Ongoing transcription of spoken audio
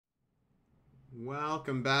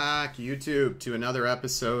Welcome back, YouTube, to another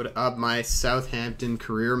episode of my Southampton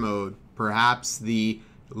career mode. Perhaps the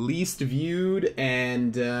least viewed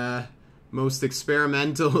and most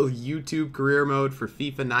experimental YouTube career mode for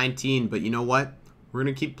FIFA 19. But you know what? We're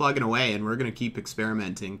going to keep plugging away and we're going to keep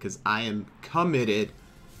experimenting because I am committed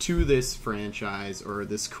to this franchise, or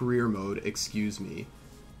this career mode, excuse me.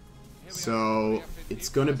 So it's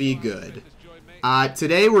going to be good.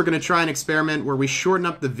 Today we're going to try an experiment where we shorten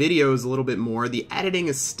up the videos a little bit more. The editing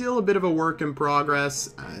is still a bit of a work in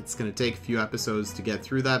progress. It's going to take a few episodes to get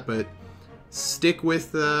through that, but stick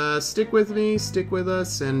with me, stick with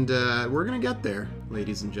us, and we're going to get there,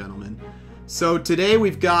 ladies and gentlemen. So today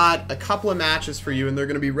we've got a couple of matches for you, and they're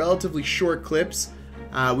going to be relatively short clips.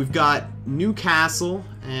 We've got Newcastle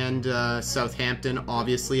and Southampton,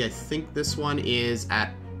 obviously. I think this one is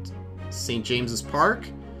at St. James's Park.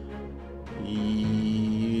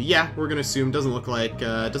 Yeah, we're gonna assume. Doesn't look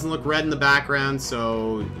red in the background,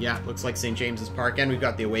 so yeah, looks like St. James's Park. And we've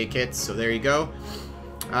got the away kits, so there you go.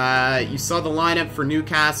 You saw the lineup for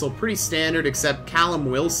Newcastle, pretty standard, except Callum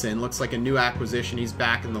Wilson looks like a new acquisition. He's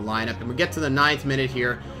back in the lineup, and we get to the 9th minute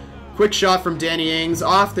here. Quick shot from Danny Ings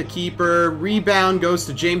off the keeper. Rebound goes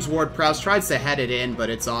to James Ward-Prowse. Tries to head it in, but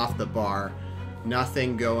it's off the bar.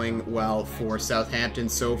 Nothing going well for Southampton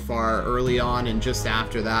so far early on, and just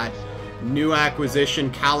after that, new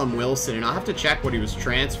acquisition, Callum Wilson, and I'll have to check what he was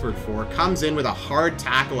transferred for. Comes in with a hard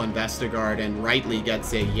tackle on Vestergaard and rightly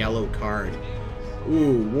gets a yellow card.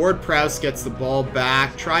 Ooh, Ward-Prowse gets the ball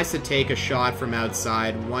back, tries to take a shot from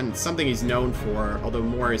outside, something he's known for, although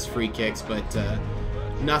more is free kicks, but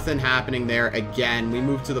nothing happening there again. We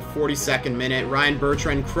move to the 42nd minute. Ryan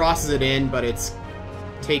Bertrand crosses it in, but it's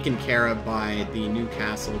taken care of by the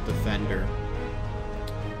Newcastle defender.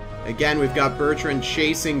 Again, we've got Bertrand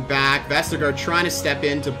chasing back. Vestergaard trying to step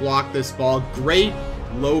in to block this ball. Great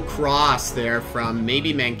low cross there from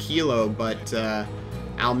maybe Manquillo, but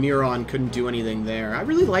Almiron couldn't do anything there. I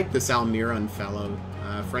really like this Almiron fellow.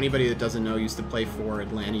 For anybody that doesn't know, used to play for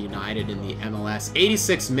Atlanta United in the MLS.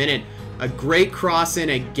 86th minute, a great cross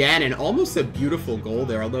in again, and almost a beautiful goal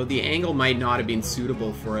there, although the angle might not have been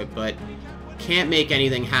suitable for it, but can't make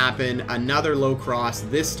anything happen. Another low cross,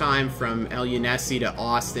 this time from El Younesi to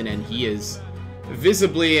Austin, and he is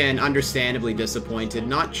visibly and understandably disappointed.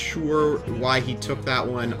 Not sure why he took that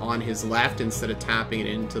one on his left instead of tapping it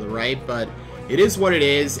into the right, but it is what it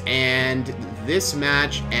is, and this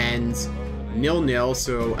match ends 0-0,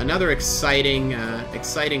 so another exciting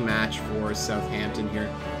match for Southampton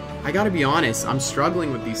here. I gotta be honest, I'm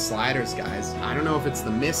struggling with these sliders, guys. I don't know if it's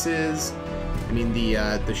the misses, I mean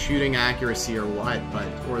the shooting accuracy or what, but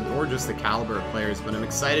or just the caliber of players. But I'm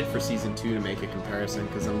excited for Season 2 to make a comparison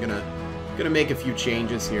because I'm gonna make a few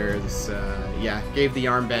changes here. Yeah, gave the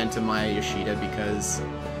armband to my Yoshida because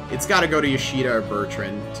it's got to go to Yoshida or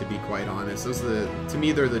Bertrand, to be quite honest. To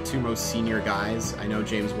me, they're the two most senior guys. I know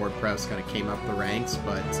James Ward-Prowse kind of came up the ranks,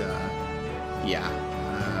 but yeah,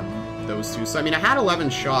 those two. So I mean, I had 11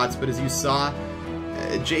 shots, but as you saw,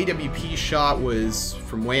 JWP shot was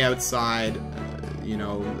from way outside. You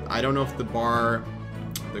know, I don't know if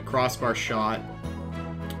the crossbar shot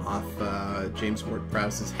off James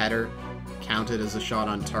Ward-Prowse's header counted as a shot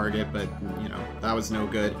on target, but you know, that was no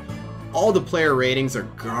good. All the player ratings are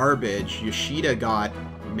garbage. Yoshida got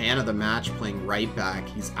man of the match playing right back.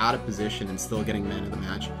 He's out of position and still getting man of the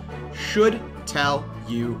match. Should tell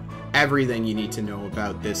you everything you need to know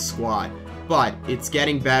about this squad, but it's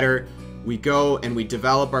getting better. We go and we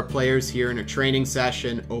develop our players here in a training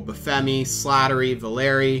session. Obafemi, Slattery,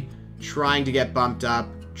 Valeri, trying to get bumped up,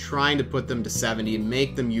 trying to put them to 70 and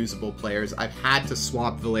make them usable players. I've had to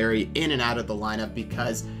swap Valeri in and out of the lineup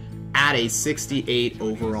because at a 68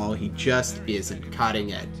 overall, he just isn't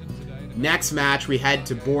cutting it. Next match, we head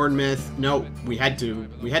to Bournemouth. No, we head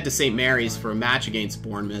to St. Mary's for a match against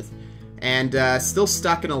Bournemouth. And still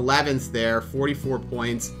stuck in 11th there, 44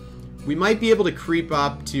 points. We might be able to creep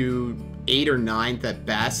up to 8th or 9th at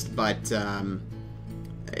best, but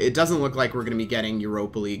it doesn't look like we're going to be getting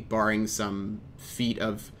Europa League, barring some feat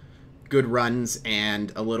of good runs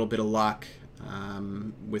and a little bit of luck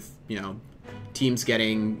with, you know, teams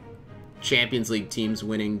getting Champions League teams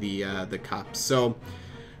winning the cup. So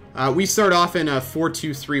we start off in a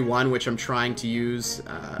 4-2-3-1, which I'm trying to use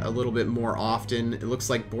a little bit more often. It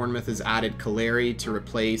looks like Bournemouth has added Caleri to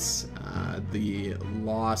replace the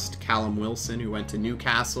lost Callum Wilson, who went to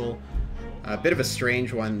Newcastle. A bit of a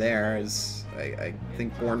strange one there, as I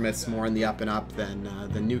think Bournemouth's more in the up and up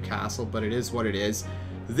than Newcastle, but it is what it is.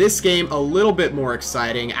 This game, a little bit more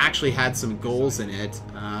exciting, actually had some goals in it,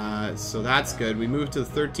 so that's good. We move to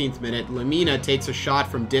the 13th minute. Lamina takes a shot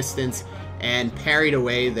from distance and parried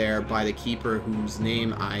away there by the keeper, whose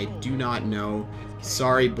name I do not know.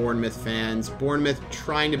 Sorry, Bournemouth fans. Bournemouth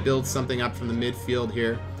trying to build something up from the midfield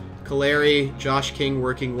here. Caleri, Josh King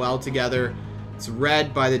working well together. It's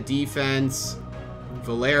read by the defense.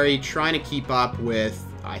 Valeri trying to keep up with,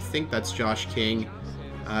 I think that's Josh King.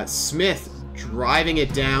 Smith driving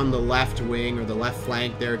it down the left wing or the left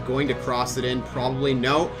flank there, going to cross it in, probably.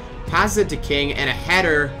 No, passes it to King, and a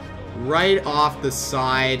header right off the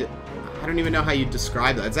side. I don't even know how you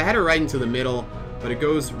describe that. It's a header right into the middle, but it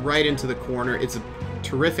goes right into the corner. It's a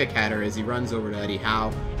terrific header as he runs over to Eddie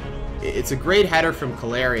Howe. It's a great header from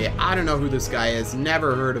Caleri. I don't know who this guy is.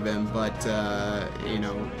 Never heard of him, but, you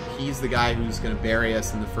know, he's the guy who's going to bury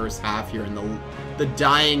us in the first half here in the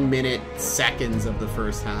dying seconds of the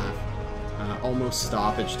first half. Almost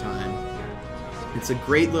stoppage time. It's a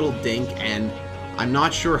great little dink, and I'm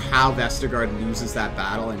not sure how Vestergaard loses that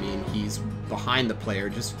battle. I mean, he's behind the player,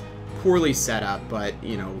 just poorly set up, but,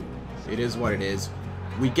 you know, it is what it is.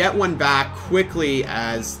 We get one back quickly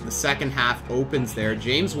as the second half opens there.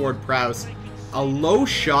 James Ward-Prowse, a low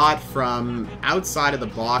shot from outside of the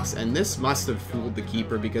box, and this must have fooled the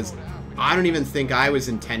keeper because I don't even think I was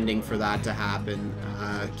intending for that to happen.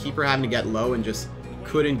 Keeper having to get low and just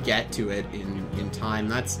couldn't get to it in time.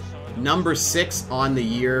 That's number 6 on the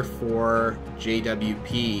year for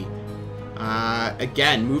JWP.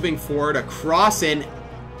 Again, moving forward, a cross in.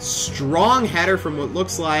 Strong header from what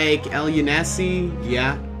looks like El Younessi,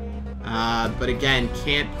 yeah. But again,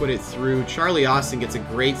 can't put it through. Charlie Austin gets a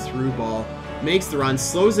great through ball, makes the run,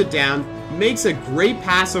 slows it down, makes a great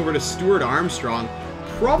pass over to Stuart Armstrong.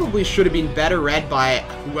 Probably should have been better read by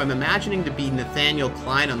who I'm imagining to be Nathaniel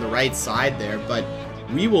Klein on the right side there, but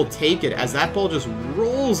we will take it as that ball just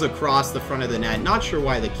rolls across the front of the net. Not sure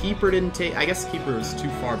why the keeper didn't take. I guess the keeper was too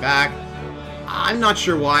far back. I'm not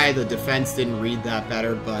sure why the defense didn't read that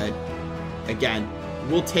better, but again,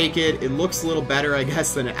 we'll take it. It looks a little better, I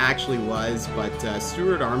guess, than it actually was, but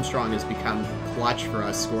Stuart Armstrong has become clutch for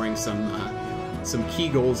us, scoring some key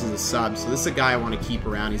goals as a sub. So this is a guy I want to keep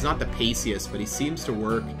around. He's not the paciest, but he seems to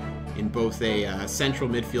work in both a central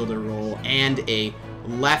midfielder role and a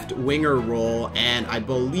left winger role, and I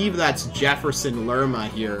believe that's Jefferson Lerma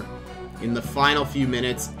here in the final few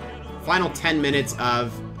minutes, final 10 minutes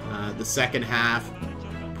of the second half,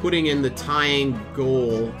 putting in the tying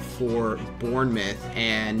goal for Bournemouth.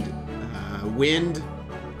 And wind,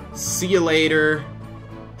 see you later,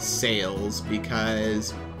 sails,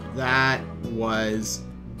 because that was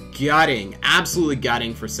gutting, absolutely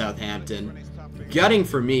gutting for Southampton. Gutting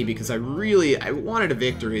for me because I wanted a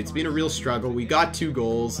victory. It's been a real struggle. We got 2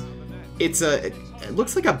 goals. It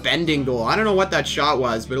looks like a bending goal. I don't know what that shot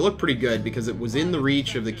was, but it looked pretty good because it was in the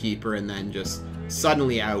reach of the keeper and then just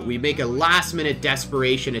suddenly out. We make a last-minute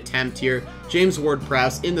desperation attempt here. James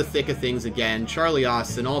Ward-Prowse in the thick of things again. Charlie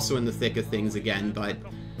Austin also in the thick of things again, but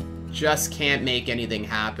just can't make anything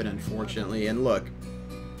happen, unfortunately. And look,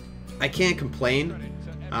 I can't complain.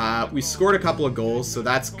 We scored a couple of goals, so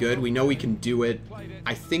that's good. We know we can do it.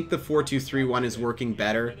 I think the 4-2-3-1 is working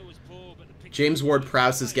better. James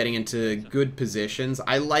Ward-Prowse is getting into good positions.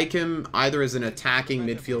 I like him either as an attacking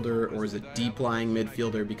midfielder or as a deep-lying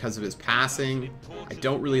midfielder because of his passing. I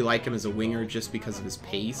don't really like him as a winger just because of his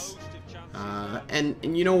pace. And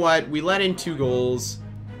you know what? We let in 2 goals,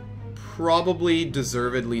 probably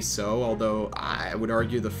deservedly so, although I would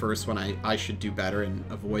argue the first one I should do better and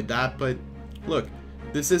avoid that. But look,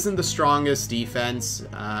 this isn't the strongest defense.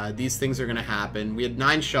 These things are going to happen. We had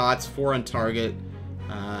 9 shots, 4 on target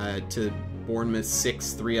to Bournemouth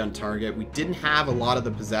 6-3 on target. We didn't have a lot of the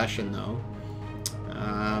possession though.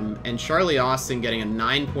 And Charlie Austin getting a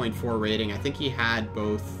 9.4 rating. I think he had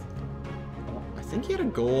both. I think he had a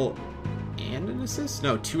goal and an assist.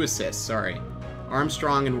 No, 2 assists. Sorry.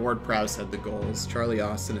 Armstrong and Ward-Prowse had the goals. Charlie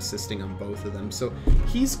Austin assisting on both of them. So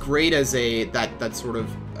he's great as that sort of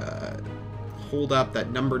hold up,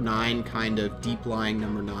 that number 9 kind of deep lying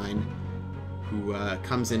number 9 who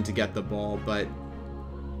comes in to get the ball. But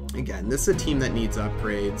again, this is a team that needs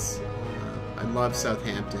upgrades. I love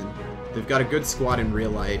Southampton. They've got a good squad in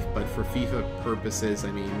real life, but for FIFA purposes,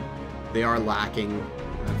 I mean, they are lacking.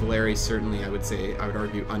 Valeri certainly, I would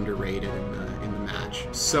argue, underrated in the match.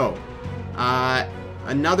 So,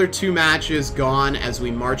 another 2 matches gone as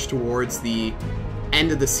we march towards the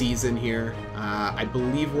end of the season here. I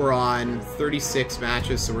believe we're on 36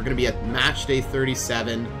 matches, so we're going to be at match day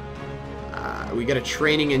 37. We got a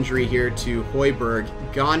training injury here to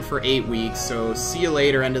Højbjerg, gone for 8 weeks, so see you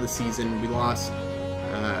later, end of the season. We lost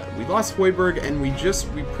Højbjerg, and we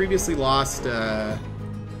previously lost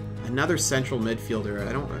another central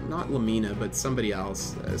midfielder. Not Lamina, but somebody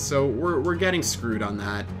else. So we're getting screwed on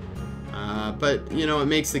that. But, you know, it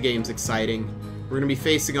makes the games exciting. We're going to be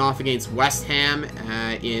facing off against West Ham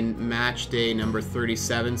in match day number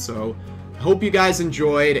 37, so I hope you guys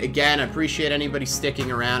enjoyed. Again, I appreciate anybody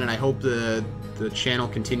sticking around, and I hope the channel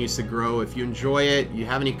continues to grow. If you enjoy it, you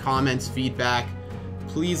have any comments, feedback,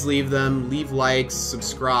 please leave them. Leave likes,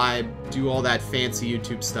 subscribe, do all that fancy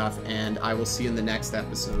YouTube stuff, and I will see you in the next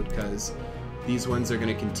episode, because these ones are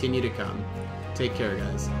going to continue to come. Take care,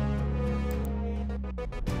 guys.